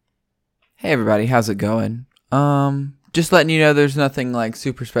Hey everybody, how's it going? Just letting you know there's nothing like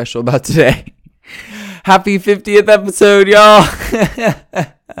super special about today. Happy 50th episode, y'all.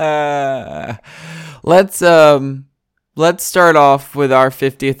 Let's start off with our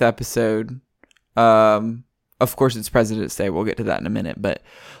 50th episode. Of course it's President's Day. We'll get to that in a minute, but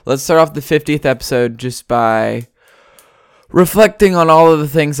let's start off the 50th episode just by reflecting on all of the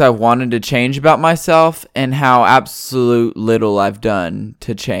things I've wanted to change about myself and how absolute little I've done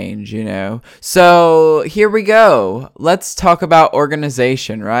to change, So here we go. Let's talk about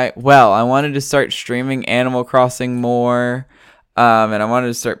organization, right? Well, I wanted to start streaming Animal Crossing more, and I wanted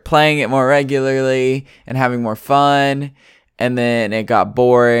to start playing it more regularly and having more fun. And then it got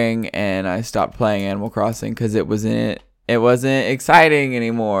boring, and I stopped playing Animal Crossing because it wasn't exciting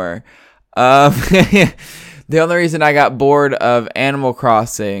anymore. The only reason I got bored of Animal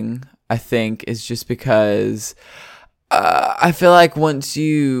Crossing, I think, is just because I feel like once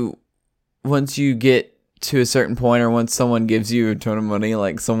you get to a certain point, or once someone gives you a ton of money,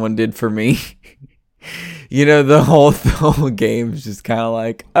 like someone did for me, the whole game is just kind of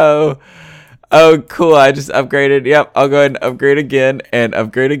like, oh, cool, I just upgraded. Yep, I'll go ahead and upgrade again and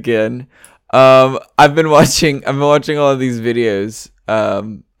upgrade again. I've been watching all of these videos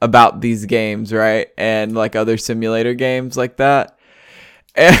about these games, right? And like other simulator games like that.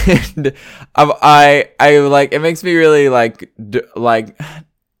 And I like, it makes me really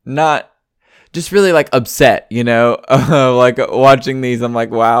not just really like upset, like watching these. I'm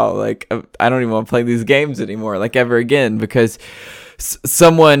like, wow, like I don't even want to play these games anymore, like ever again, because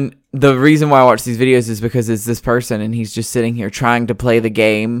the reason why I watch these videos is because it's this person and he's just sitting here trying to play the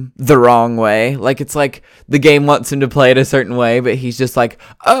game the wrong way. Like, it's like the game wants him to play it a certain way, but he's just like,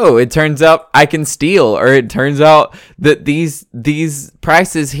 oh, it turns out I can steal, or it turns out that these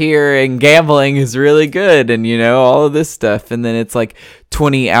prices here in gambling is really good, and all of this stuff. And then it's like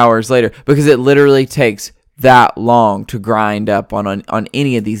 20 hours later, because it literally takes that long to grind up on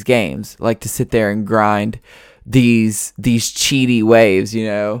any of these games, like to sit there and grind these cheaty waves,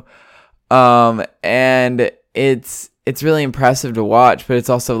 and it's really impressive to watch, but it's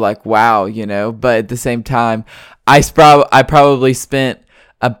also like, wow, but at the same time, I probably spent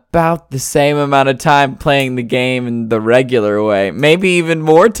about the same amount of time playing the game in the regular way, maybe even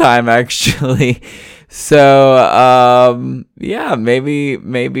more time actually. So yeah,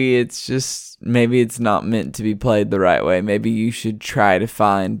 maybe it's not meant to be played the right way. Maybe you should try to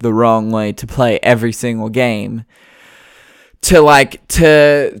find the wrong way to play every single game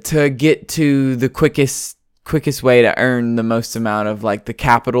to get to the quickest way to earn the most amount of like the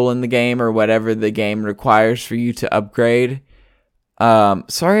capital in the game, or whatever the game requires for you to upgrade.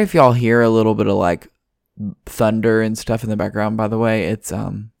 Sorry if y'all hear a little bit of like thunder and stuff in the background, by the way.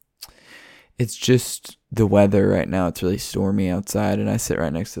 It's just the weather right now. It's really stormy outside, and I sit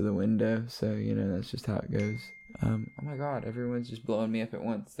right next to the window, so that's just how it goes. Oh my god, everyone's just blowing me up at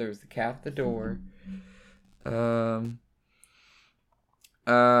once. There's the cat at the door.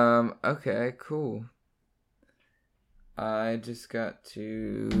 Okay, cool. I just got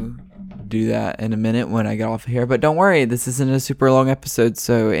to do that in a minute when I get off of here. But don't worry, this isn't a super long episode,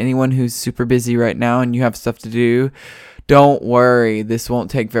 so anyone who's super busy right now and you have stuff to do, don't worry. This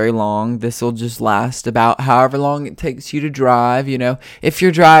won't take very long. This will just last about however long it takes you to drive, If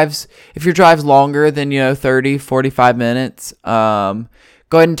your drive's longer than, 30, 45 minutes, go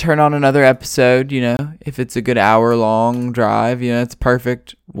ahead and turn on another episode, if it's a good hour long drive, it's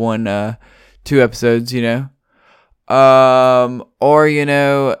perfect. 2 episodes, or,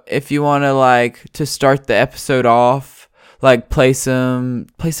 if you want to like to start the episode off, like play some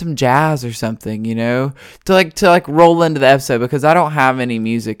jazz or something, to roll into the episode, because I don't have any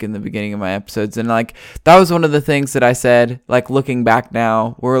music in the beginning of my episodes. And like, that was one of the things that I said, like looking back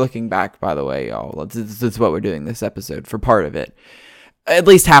now, we're looking back, by the way, y'all, this is what we're doing this episode for part of it. At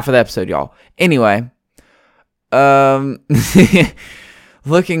least half of the episode, y'all. Anyway,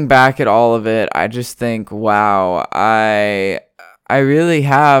 looking back at all of it, I just think, wow, I really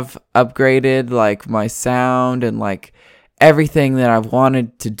have upgraded like my sound and like everything that I've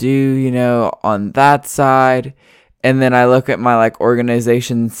wanted to do, on that side. And then I look at my like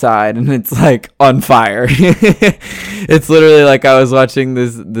organization side, and it's like on fire. It's literally like I was watching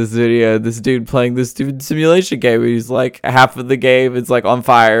this video, this dude playing this stupid simulation game. He's like, half of the game is like on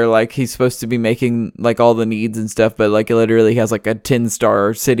fire. Like, he's supposed to be making like all the needs and stuff, but like it literally has like a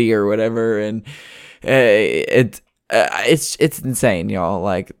 10-star city or whatever. And it's insane, y'all.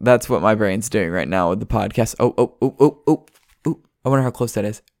 Like, that's what my brain's doing right now with the podcast. Oh. I wonder how close that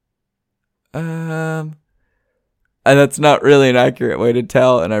is. And that's not really an accurate way to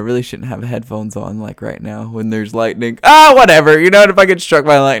tell. And I really shouldn't have headphones on like right now when there's lightning. Whatever. You know what? If I get struck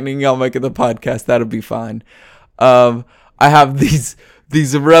by lightning, y'all making the podcast, that'll be fine. I have these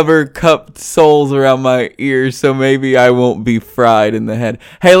rubber cupped soles around my ears, so maybe I won't be fried in the head.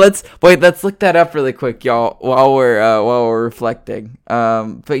 Hey, let's look that up really quick, y'all, while we're reflecting.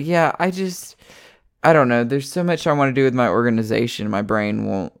 But yeah, I don't know. There's so much I want to do with my organization. My brain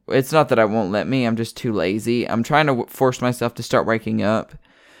won't. It's not that I won't let me. I'm just too lazy. I'm trying to force myself to start waking up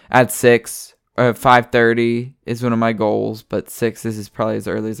at 6. 5:30 is one of my goals, but 6 is probably as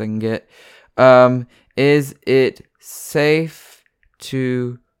early as I can get. Is it safe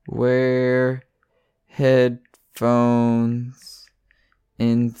to wear headphones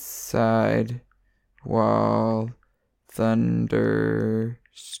inside while thunderstorm?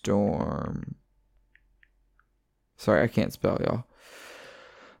 Sorry, I can't spell, y'all.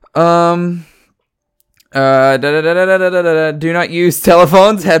 Do not use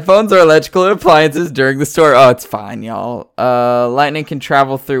telephones, headphones, or electrical appliances during the storm. Oh, it's fine, y'all. Lightning can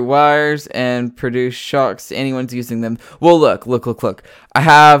travel through wires and produce shocks to anyone using them. Well, look. I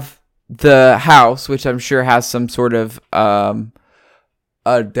have the house, which I'm sure has some sort of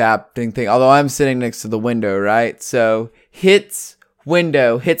adapting thing. Although I'm sitting next to the window, right? So hits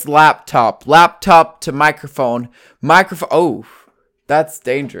window, hits laptop to microphone. Oh, that's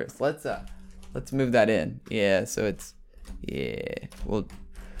dangerous. Let's move that in. Yeah, so it's yeah.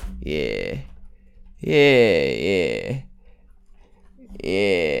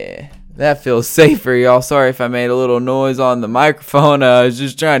 That feels safer, y'all. Sorry if I made a little noise on the microphone. I was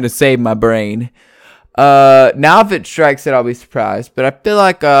just trying to save my brain. Now if it strikes it, I'll be surprised. But I feel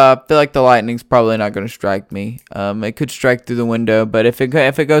like the lightning's probably not going to strike me. It could strike through the window, but if it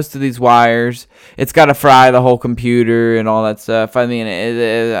goes to these wires, it's got to fry the whole computer and all that stuff. I mean,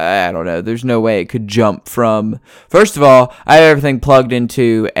 I don't know. There's no way it could jump from. First of all, I have everything plugged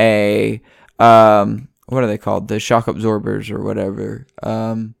into a what are they called? The shock absorbers or whatever.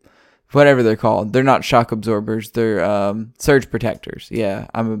 Whatever they're called. They're not shock absorbers. They're surge protectors. Yeah,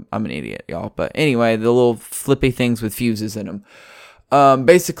 I'm an idiot, y'all. But anyway, the little flippy things with fuses in them.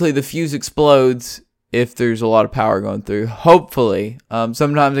 Basically, the fuse explodes if there's a lot of power going through. Hopefully.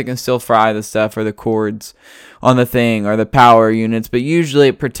 Sometimes it can still fry the stuff or the cords on the thing or the power units. But usually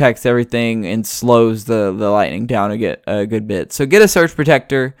it protects everything and slows the lightning down a good bit. So get a surge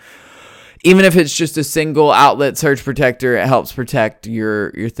protector. Even if it's just a single outlet surge protector, it helps protect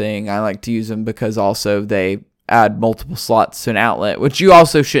your thing. I like to use them because also they add multiple slots to an outlet, which you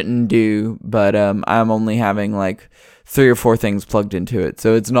also shouldn't do. But I'm only having like 3 or 4 things plugged into it,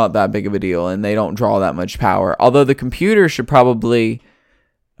 so it's not that big of a deal, and they don't draw that much power. Although the computer should probably,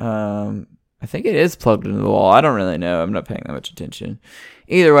 I think it is plugged into the wall. I don't really know. I'm not paying that much attention.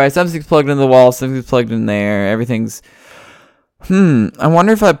 Either way, something's plugged into the wall, something's plugged in there. Everything's. I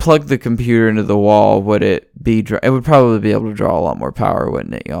wonder if I plugged the computer into the wall, would it be? It would probably be able to draw a lot more power,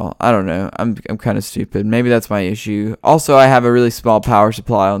 wouldn't it, y'all? I don't know. I'm kind of stupid. Maybe that's my issue. Also, I have a really small power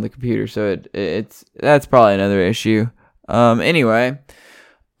supply on the computer, so that's probably another issue. Anyway,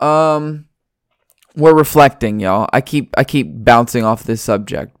 we're reflecting, y'all. I keep bouncing off this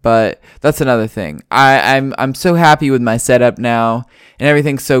subject, but that's another thing. I'm so happy with my setup now, and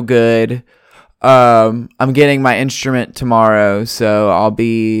everything's so good. I'm getting my instrument tomorrow, so I'll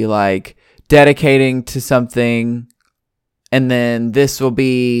be like dedicating to something, and then this will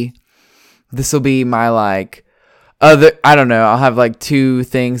be my like other. I don't know. I'll have like 2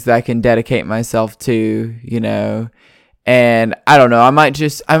 things that I can dedicate myself to, you know. And I don't know. I might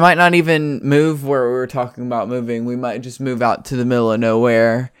not even move where we were talking about moving. We might just move out to the middle of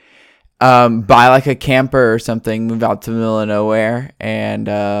nowhere, buy like a camper or something, move out to the middle of nowhere,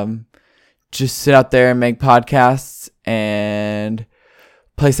 and just sit out there and make podcasts and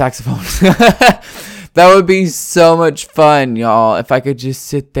play saxophone. That would be so much fun, y'all, if I could just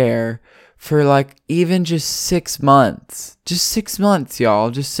sit there for like even just 6 months. Just 6 months, y'all,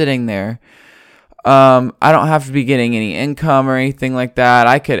 just sitting there. I don't have to be getting any income or anything like that.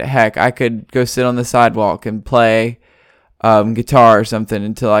 I could go sit on the sidewalk and play guitar or something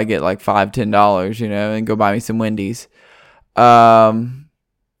until I get like $5-10, you know, and go buy me some Wendy's.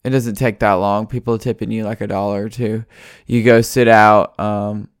 It doesn't take that long. People are tipping you like $1 or $2. You go sit out.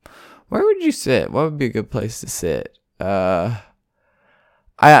 Where would you sit? What would be a good place to sit? I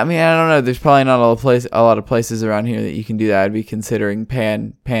mean, I don't know. There's probably not a lot of places around here that you can do that. I'd be considering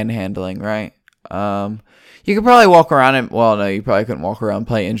panhandling, right? You could probably walk around and, well, no, you probably couldn't walk around and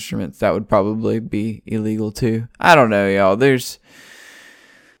play instruments. That would probably be illegal too. I don't know, y'all.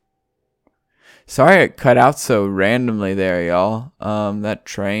 Sorry it cut out so randomly there, y'all. That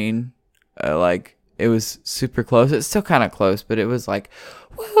train, it was super close. It's still kind of close, but it was like,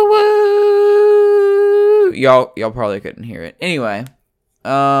 woo woo. Y'all probably couldn't hear it. Anyway,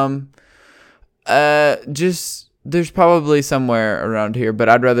 just there's probably somewhere around here, but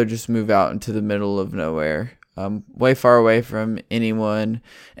I'd rather just move out into the middle of nowhere. Way far away from anyone,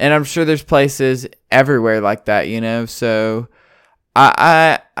 and I'm sure there's places everywhere like that, so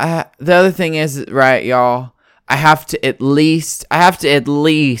the other thing is, right, y'all, I have to at least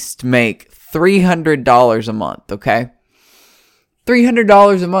make $300 a month, okay?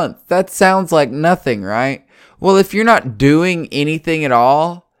 $300 a month. That sounds like nothing, right? Well, if you're not doing anything at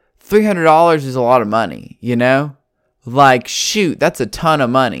all, $300 is a lot of money, Like, shoot, that's a ton of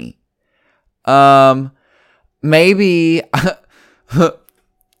money. Maybe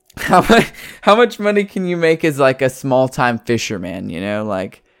how much money can you make as like a small time fisherman,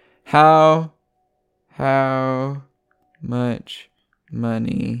 like how much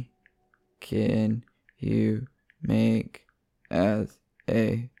money can you make as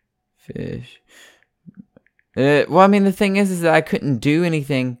a fish? Well, I mean, the thing is that I couldn't do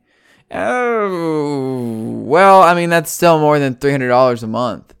anything. Oh, well, I mean, that's still more than $300 a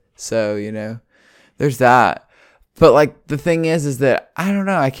month. So, there's that. But, like, the thing is that, I don't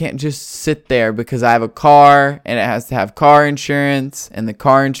know, I can't just sit there because I have a car and it has to have car insurance. And the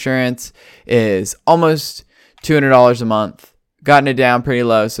car insurance is almost $200 a month. Gotten it down pretty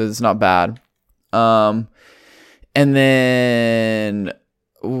low, so it's not bad. And then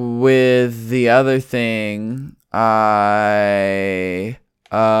with the other thing, I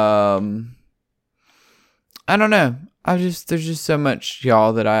don't know. There's just so much,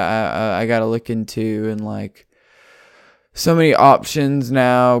 y'all, that I gotta look into, and like so many options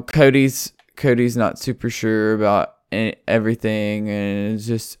now. Cody's not super sure about everything, and it's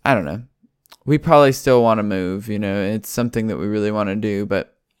just, I don't know. We probably still want to move, it's something that we really want to do,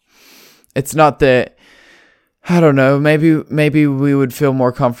 but it's not that, I don't know, maybe we would feel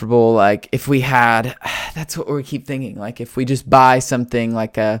more comfortable, like, if we had, that's what we keep thinking, like, if we just buy something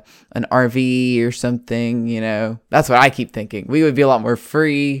like an RV or something, that's what I keep thinking. We would be a lot more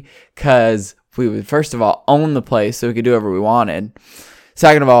free, because we would, first of all, own the place so we could do whatever we wanted.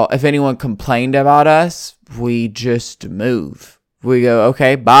 Second of all, if anyone complained about us, we just move. We go,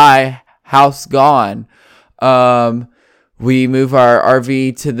 okay, bye, house gone. We move our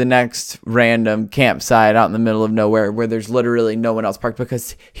RV to the next random campsite out in the middle of nowhere where there's literally no one else parked.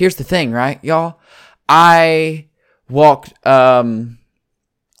 Because here's the thing, right, y'all?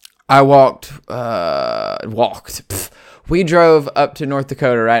 We drove up to North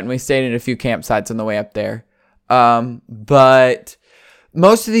Dakota, right? And we stayed in a few campsites on the way up there. But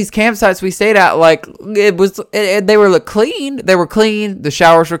most of these campsites we stayed at, like, they were clean. They were clean. The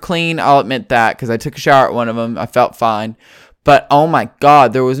showers were clean. I'll admit that, because I took a shower at one of them. I felt fine. But, oh my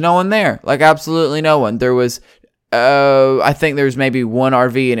God, there was no one there. Like, absolutely no one. There was, I think there was maybe one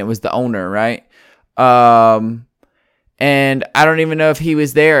RV, and it was the owner, right? And I don't even know if he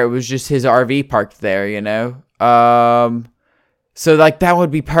was there. It was just his RV parked there, So, like, that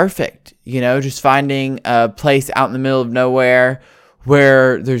would be perfect, just finding a place out in the middle of nowhere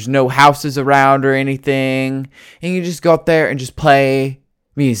where there's no houses around or anything, and you just go up there and just play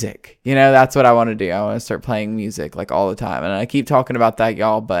music. That's what I want to do. I want to start playing music, like, all the time. And I keep talking about that,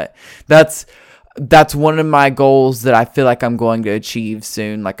 y'all, but that's one of my goals that I feel like I'm going to achieve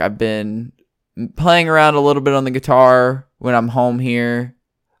soon. Like, I've been playing around a little bit on the guitar when I'm home here,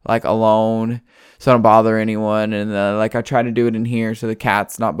 like, alone, so I don't bother anyone. And like, I try to do it in here so the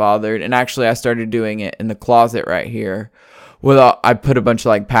cat's not bothered. And actually, I started doing it in the closet right here. I put a bunch of,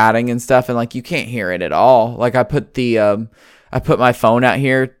 like, padding and stuff, and, like, you can't hear it at all. Like, I put my phone out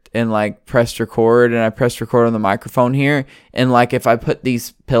here and, like, pressed record, and I pressed record on the microphone here. And, like, if I put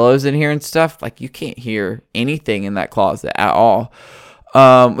these pillows in here and stuff, like, you can't hear anything in that closet at all,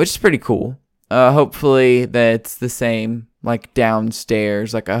 which is pretty cool. Hopefully that's the same, like,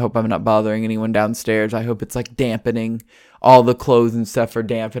 downstairs. Like, I hope I'm not bothering anyone downstairs. I hope it's, like, dampening. All the clothes and stuff are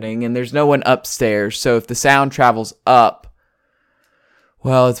dampening, and there's no one upstairs. So if the sound travels up,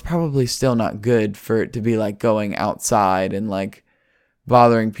 well, it's probably still not good for it to be, like, going outside and, like,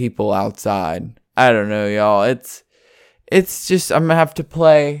 bothering people outside. I don't know, y'all. It's just, I'm gonna have to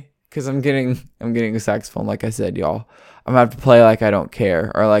play, because I'm getting a saxophone, like I said, y'all. I'm gonna have to play like I don't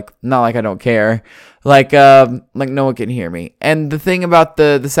care, or, like, not like I don't care, like no one can hear me. And the thing about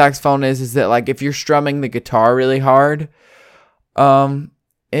the saxophone is that, like, if you're strumming the guitar really hard,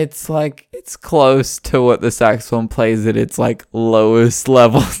 it's like, it's close to what the saxophone plays at its, like, lowest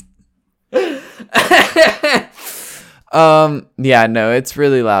levels. Yeah, no, it's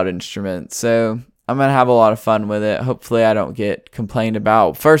really loud instrument. So, I'm going to have a lot of fun with it. Hopefully I don't get complained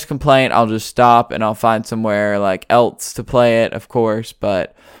about. First complaint, I'll just stop and I'll find somewhere like else to play it, of course.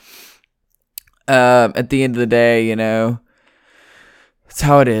 But at the end of the day, you know, it's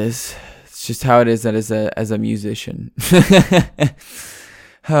how it is. It's just how it is that as a musician.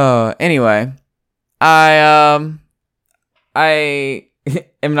 Oh, anyway, I am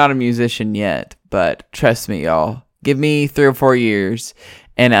not a musician yet, but trust me, y'all. Give me 3 or 4 years,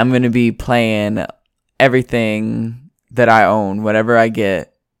 and I'm gonna be playing everything that I own, whatever I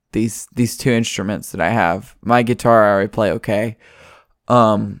get. These 2 instruments that I have. My guitar I already play okay.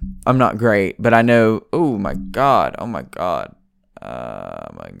 I'm not great, but I know. Oh my god.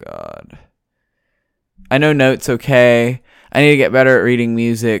 I know notes okay. I need to get better at reading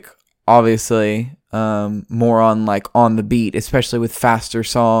music, obviously. More on the beat, especially with faster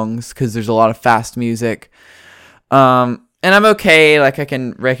songs, because there's a lot of fast music. And I'm okay, like I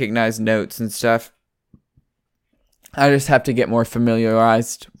can recognize notes and stuff. I just have to get more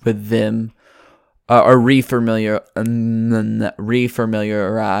familiarized with them, or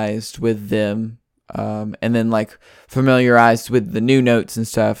refamiliarized with them, and then like familiarized with the new notes and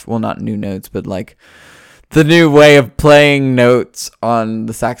stuff. Well, not new notes, but like the new way of playing notes on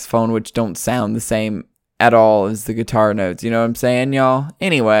the saxophone, which don't sound the same at all as the guitar notes. You know what I'm saying, y'all?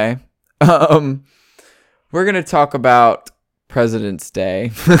 Anyway, we're going to talk about President's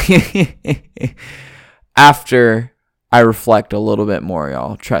Day after I reflect a little bit more,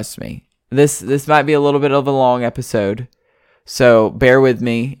 y'all. Trust me. This might be a little bit of a long episode, so bear with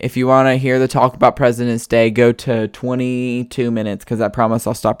me. If you want to hear the talk about President's Day, go to 22 minutes, because I promise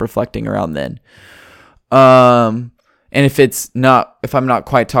I'll stop reflecting around then. And if I'm not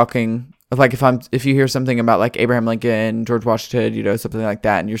quite talking, like if you hear something about like Abraham Lincoln, George Washington, you know, something like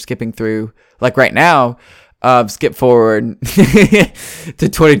that, and you're skipping through, like right now, skip forward to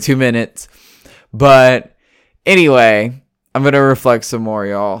 22 minutes. But anyway, I'm going to reflect some more,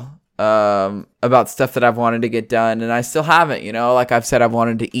 y'all, about stuff that I've wanted to get done, and I still haven't, you know, like I've said, I've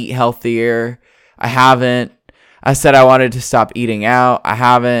wanted to eat healthier. I haven't. I said I wanted to stop eating out. I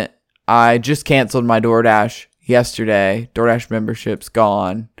haven't. I just canceled my DoorDash yesterday. DoorDash membership's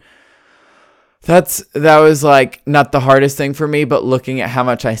gone. That was like not the hardest thing for me, but looking at how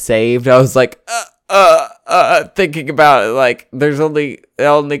much I saved, I was like, thinking about it, like it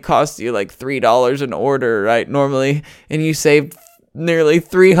only costs you like $3 an order, right? Normally, and you saved nearly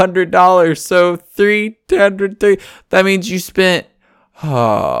 $300. So 303. That means you spent.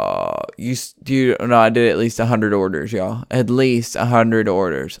 I did at least 100 orders, y'all. At least 100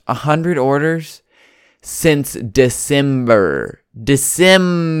 orders. 100 orders since December.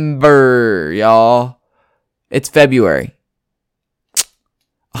 December, y'all. It's February.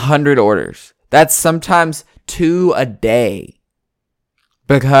 100 orders. That's sometimes 2 a day.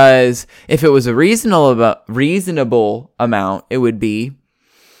 Because if it was a reasonable amount, it would be.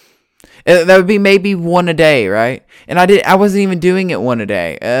 That would be maybe 1 a day, right? And I wasn't even doing it 1 a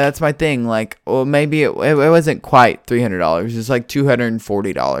day. That's my thing. Like, well, maybe it wasn't quite $300. It's like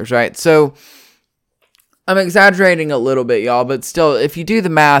 $240, right? So I'm exaggerating a little bit, y'all, but still, if you do the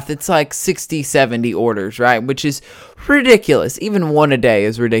math, it's like 60, 70 orders, right? Which is ridiculous. Even 1 a day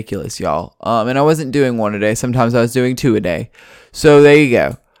is ridiculous, y'all. And I wasn't doing 1 a day. Sometimes I was doing 2 a day. So there you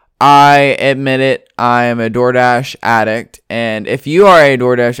go. I admit it, I am a DoorDash addict, and if you are a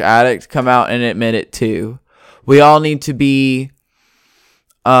DoorDash addict, come out and admit it too. We all need to be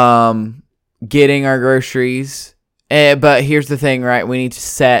getting our groceries, but here's the thing, right? We need to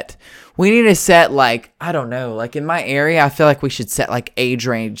set like, I don't know, like in my area, I feel like we should set like age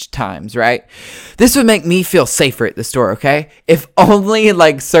range times, right? This would make me feel safer at the store, okay? If only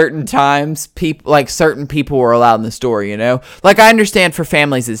like certain times certain people were allowed in the store, you know? Like I understand for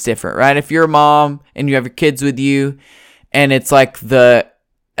families it's different, right? If you're a mom and you have your kids with you and it's like the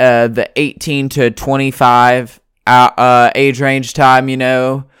 18 to 25 age range time, you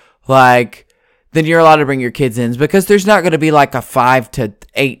know, like then you're allowed to bring your kids in, because there's not going to be like a 5 to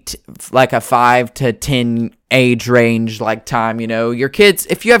 10 age range like time, you know. Your kids,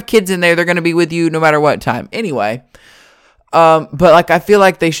 if you have kids in there, they're going to be with you no matter what time. Anyway, but like I feel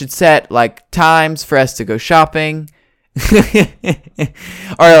like they should set like times for us to go shopping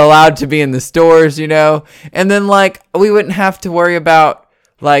are allowed to be in the stores, you know. And then like we wouldn't have to worry about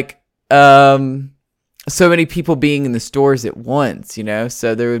like so many people being in the stores at once, you know,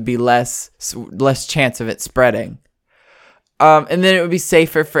 so there would be less chance of it spreading. And then it would be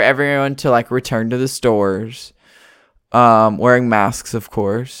safer for everyone to like return to the stores, wearing masks, of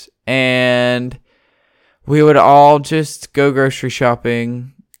course, and we would all just go grocery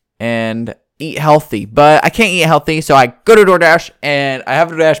shopping and eat healthy, but I can't eat healthy, so I go to DoorDash, and I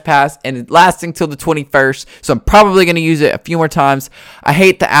have a DoorDash pass, and it's lasting till the 21st, so I'm probably going to use it a few more times. I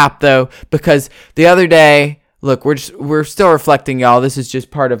hate the app, though, because the other day, look, we're still reflecting, y'all. This is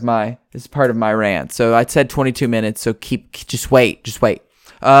part of my rant. So I said 22 minutes, so just wait.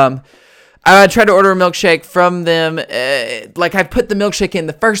 I tried to order a milkshake from them. I put the milkshake in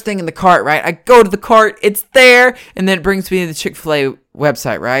the first thing in the cart, right? I go to the cart, it's there, and then it brings me to the Chick-fil-A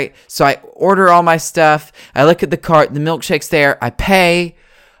website, right? So I order all my stuff. I look at the cart, the milkshake's there. I pay.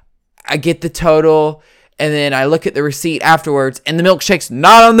 I get the total, and then I look at the receipt afterwards, and the milkshake's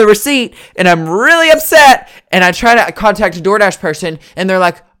not on the receipt, and I'm really upset. And I try to contact a DoorDash person, and they're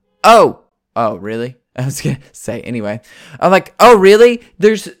like, oh, really? I was gonna say anyway. I'm like, oh really?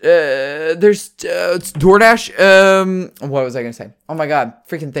 There's DoorDash. What was I gonna say? Oh my god,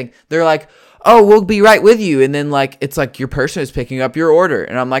 freaking thing. They're like, oh, we'll be right with you. And then it's like your person is picking up your order,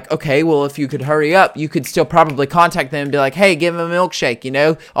 and I'm like, okay, well if you could hurry up, you could still probably contact them and be like, hey, give them a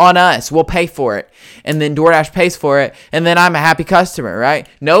milkshake, on us, we'll pay for it. And then DoorDash pays for it, and then I'm a happy customer, right?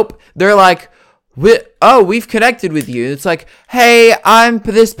 Nope. They're like, we've connected with you. It's like, hey, I'm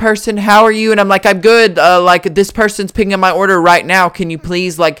this person. How are you? And I'm like, I'm good. This person's picking up my order right now. Can you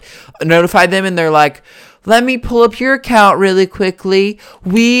please notify them? And they're like, let me pull up your account really quickly.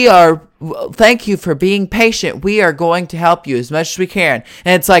 Thank you for being patient. We are going to help you as much as we can.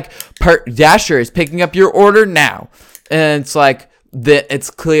 And it's like, Dasher is picking up your order now. And it's like, it's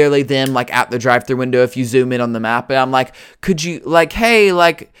clearly them at the drive-thru window if you zoom in on the map. And I'm like, could you hey,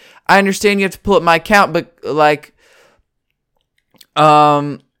 I understand you have to pull up my account, but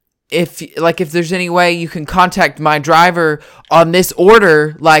if there's any way you can contact my driver on this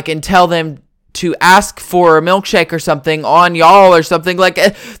order, and tell them to ask for a milkshake or something on y'all or something,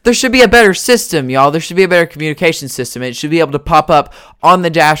 there should be a better system, y'all. There should be a better communication system. It should be able to pop up on the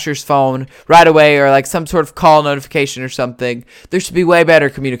Dasher's phone right away, or some sort of call notification or something. There should be way better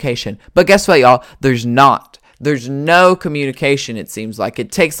communication. But guess what, y'all? There's not. There's no communication, it seems like.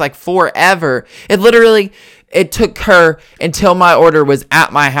 It takes forever. It took her until my order was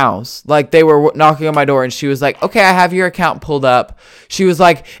at my house. They were knocking on my door, and she was like, okay, I have your account pulled up. She was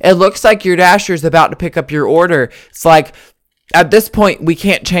like, it looks like your Dasher's about to pick up your order. It's like, at this point, we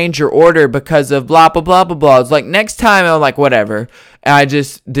can't change your order because of blah, blah, blah, blah, blah. It's like, next time, I'm like, whatever. And I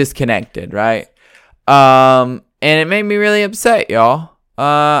just disconnected, right? And it made me really upset, y'all.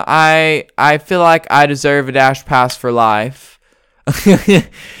 I feel like I deserve a Dash Pass for life.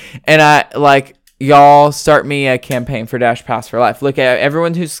 And y'all start me a campaign for Dash Pass for life. Look at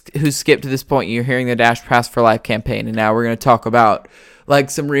everyone who's skipped to this point. You're hearing the Dash Pass for life campaign, and now we're going to talk about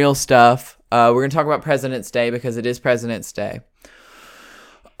some real stuff. We're going to talk about President's Day because it is President's Day.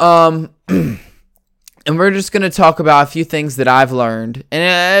 And we're just going to talk about a few things that I've learned.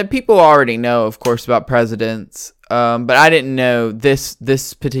 And people already know, of course, about presidents. But I didn't know this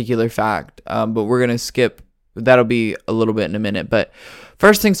particular fact. But we're going to skip. That'll be a little bit in a minute. But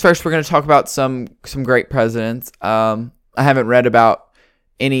first things first, we're going to talk about some great presidents. I haven't read about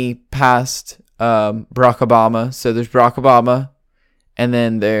any past Barack Obama. So there's Barack Obama. And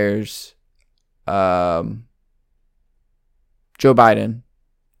then there's Joe Biden.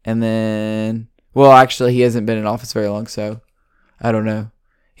 And then... Well, actually, he hasn't been in office very long, so I don't know.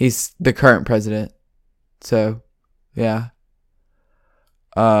 He's the current president. So, yeah.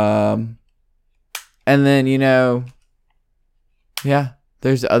 And then, yeah,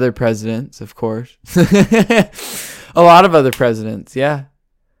 there's other presidents, of course. A lot of other presidents, yeah.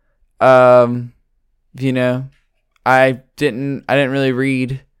 I didn't really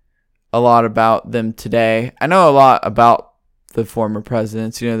read a lot about them today. I know a lot about the former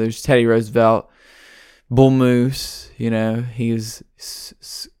presidents. There's Teddy Roosevelt. Bull Moose, he was,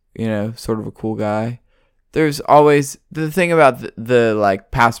 sort of a cool guy. There's always, the thing about the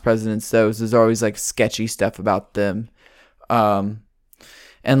past presidents, though, is there's always, sketchy stuff about them. And,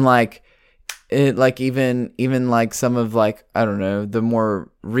 even some of, I don't know, the more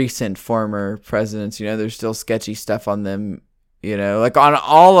recent former presidents, there's still sketchy stuff on them, on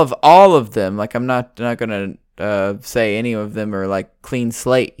all of them. I'm not going to say any of them are, clean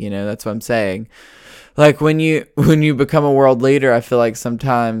slate, that's what I'm saying. When you become a world leader, I feel like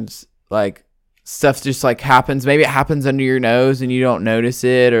sometimes stuff just happens. Maybe it happens under your nose and you don't notice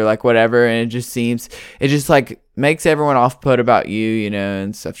it, or whatever, and it just makes everyone off put about you,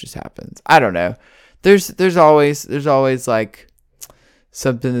 and stuff just happens. I don't know. There's always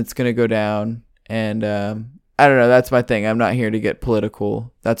something that's gonna go down, and I don't know. That's my thing. I'm not here to get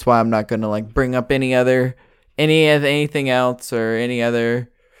political. That's why I'm not gonna bring up anything else or any other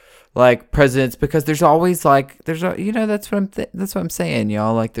like presidents, because there's always like that's what I'm saying,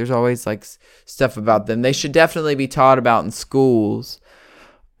 y'all. Like there's always like stuff about them. They should definitely be taught about in schools.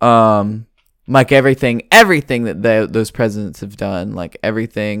 Like everything that those presidents have done, like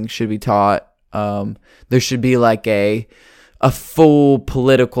everything should be taught. There should be like a full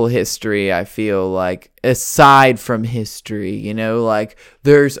political history, I feel like, aside from history, like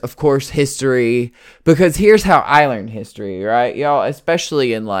there's of course history, because here's how I learned history, right, y'all,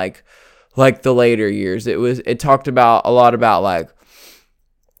 especially in like the later years. It talked about a lot about like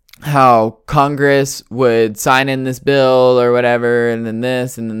how Congress would sign in this bill or whatever, and then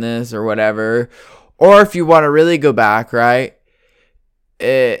this or whatever. Or if you want to really go back, right,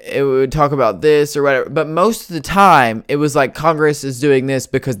 it would talk about this or whatever. But most of the time, it was like Congress is doing this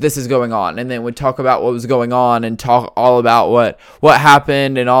because this is going on. And then it would talk about what was going on and talk all about what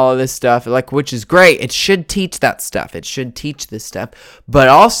happened and all of this stuff, like, which is great. It should teach that stuff. It should teach this stuff. But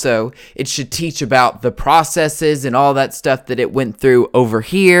also, it should teach about the processes and all that stuff that it went through over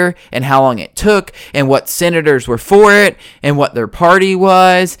here and how long it took and what senators were for it and what their party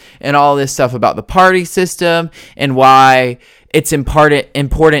was and all this stuff about the party system and why it's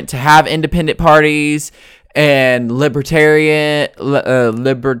important to have independent parties and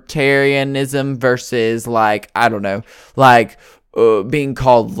libertarianism versus like, I don't know, like being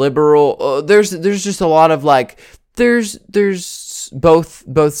called liberal. There's just a lot of like, there's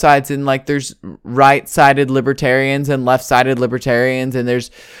both sides, and like there's right-sided libertarians and left-sided libertarians, and there's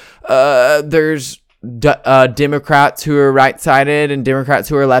Democrats who are right-sided and Democrats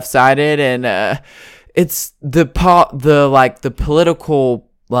who are left-sided, and it's the political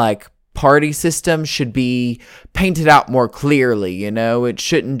like party system should be painted out more clearly. It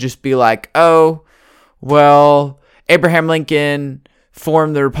shouldn't just be like, oh, well, Abraham Lincoln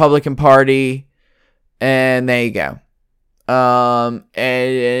formed the Republican Party, and there you go. And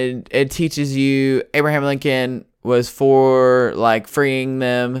it teaches you Abraham Lincoln was for like freeing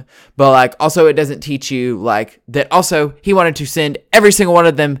them, but like also it doesn't teach you like that also he wanted to send every single one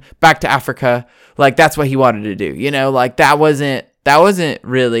of them back to Africa. Like that's what he wanted to do, like that wasn't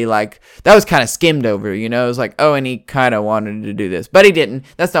really like, that was kind of skimmed over, it was like, oh, and he kind of wanted to do this, but he didn't.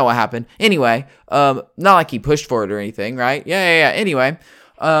 That's not what happened. Anyway, not like he pushed for it or anything, right? Yeah. Anyway,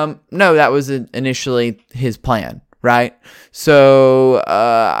 no, that was initially his plan, right? So,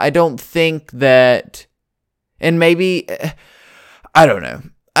 I don't think that, and maybe, I don't know,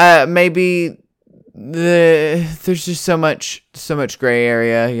 maybe there's just so much gray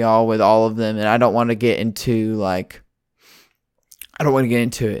area, y'all, with all of them, and I don't want to get into like,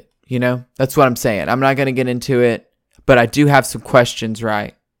 it, that's what I'm saying. I'm not going to get into it, but I do have some questions,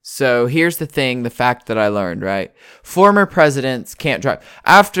 right? So here's the fact that I learned, right? Former presidents can't drive.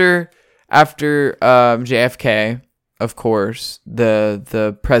 After JFK, of course,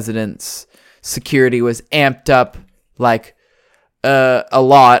 the president's security was amped up like a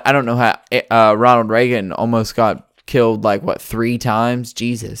lot. I don't know how Ronald Reagan almost got killed like 3 times.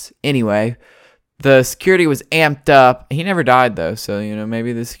 Jesus. Anyway, the security was amped up. He never died though, so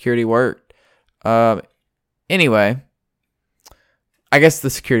maybe the security worked. Anyway, I guess the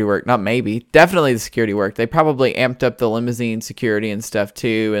security worked. Not maybe. Definitely the security worked. They probably amped up the limousine security and stuff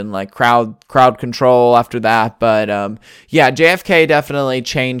too, and like crowd control after that. But yeah, JFK definitely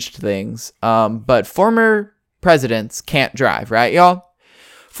changed things. But former presidents can't drive, right, y'all?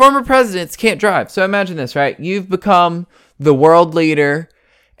 Former presidents can't drive. So imagine this, right? You've become the world leader,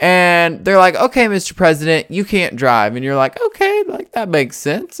 and they're like, okay, Mr. President, you can't drive. And you're like, okay, like that makes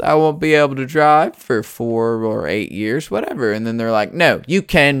sense. I won't be able to drive for 4 or 8 years, whatever. And then they're like, no, you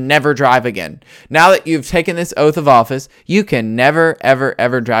can never drive again. Now that you've taken this oath of office, you can never, ever,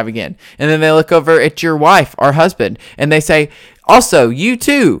 ever drive again. And then they look over at your wife or husband, and they say, also, you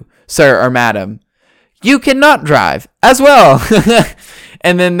too, sir or madam, you cannot drive as well.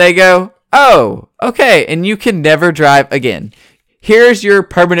 And then they go, oh, okay, and you can never drive again. Here's your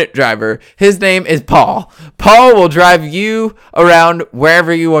permanent driver. His name is Paul. Paul will drive you around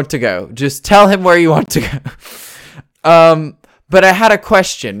wherever you want to go. Just tell him where you want to go. But I had a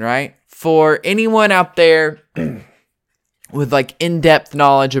question, right? For anyone out there with like in-depth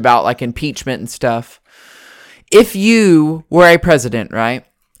knowledge about like impeachment and stuff. If you were a president, right?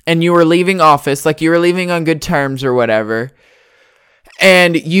 And you were leaving office, like you were leaving on good terms or whatever,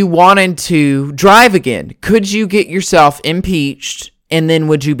 and you wanted to drive again, could you get yourself impeached, and then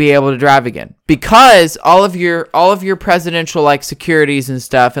would you be able to drive again? Because all of your presidential like securities and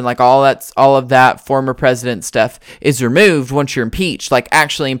stuff, and like all of that former president stuff is removed once you're impeached, like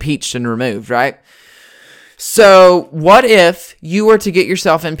actually impeached and removed, right? So what if you were to get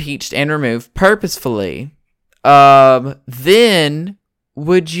yourself impeached and removed purposefully? Then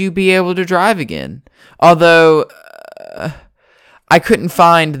would you be able to drive again? Although I couldn't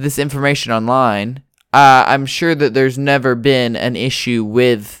find this information online. I'm sure that there's never been an issue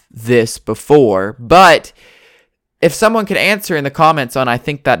with this before, but if someone could answer in the comments on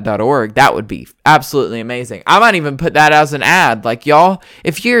ithinkthat.org, that would be absolutely amazing. I might even put that as an ad. Like, y'all,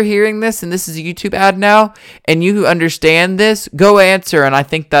 if you're hearing this and this is a YouTube ad now and you understand this, go answer on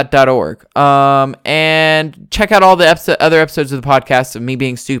ithinkthat.org. And check out all the other episodes of the podcast of me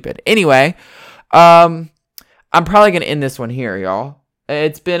being stupid. Anyway, I'm probably going to end this one here, y'all.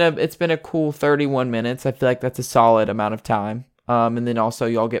 It's been a cool 31 minutes. I feel like that's a solid amount of time. And then also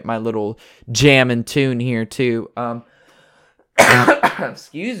y'all get my little jam and tune here too.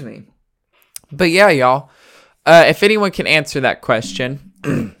 Excuse me. But yeah, y'all, if anyone can answer that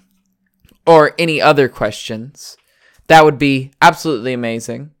question or any other questions, that would be absolutely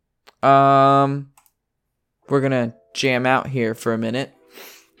amazing. We're going to jam out here for a minute.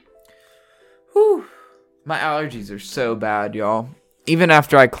 Whew. My allergies are so bad, y'all. Even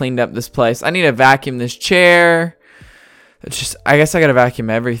after I cleaned up this place, I need to vacuum this chair. It's just, I guess I gotta vacuum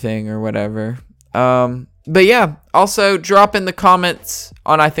everything or whatever. But yeah, also drop in the comments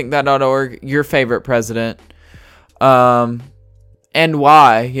on ithinkthat.org your favorite president. And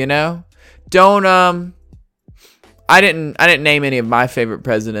why, you know? Don't, I didn't name any of my favorite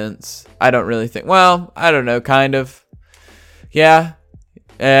presidents. I don't really think, well, I don't know, kind of. Yeah.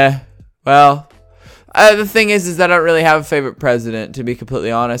 Well, the thing is that I don't really have a favorite president, to be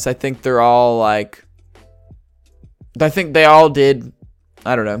completely honest. I think they're all like, I think they all did,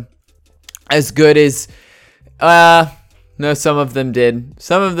 I don't know, as good as, no, some of them did.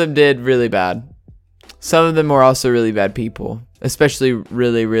 Some of them did really bad. Some of them were also really bad people, especially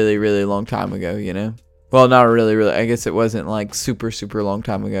really, really, really long time ago, you know? Well, not really, really. I guess it wasn't like super, super long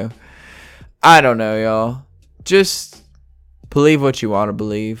time ago. I don't know, y'all. Just believe what you want to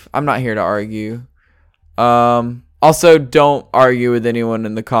believe. I'm not here to argue. Also, don't argue with anyone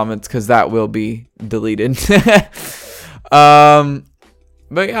in the comments because that will be deleted. But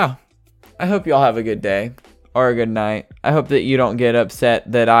yeah, I hope y'all have a good day or a good night. I hope that you don't get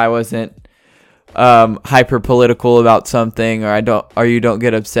upset that I wasn't hyper political about something, or you don't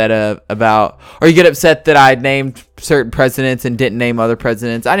get upset about, or you get upset that I named certain presidents and didn't name other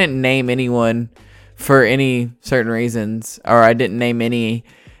presidents. I didn't name anyone for any certain reasons, or I didn't name any.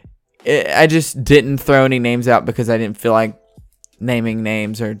 I just didn't throw any names out because I didn't feel like naming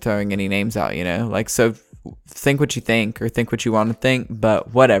names or throwing any names out, you know? Like, so think what you think or think what you want to think,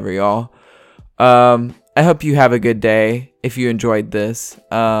 but whatever, y'all. I hope you have a good day if you enjoyed this.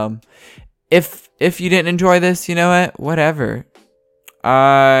 If you didn't enjoy this, you know what? Whatever.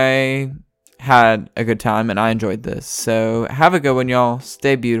 I had a good time and I enjoyed this. So have a good one, y'all.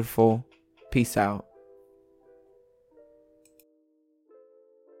 Stay beautiful. Peace out.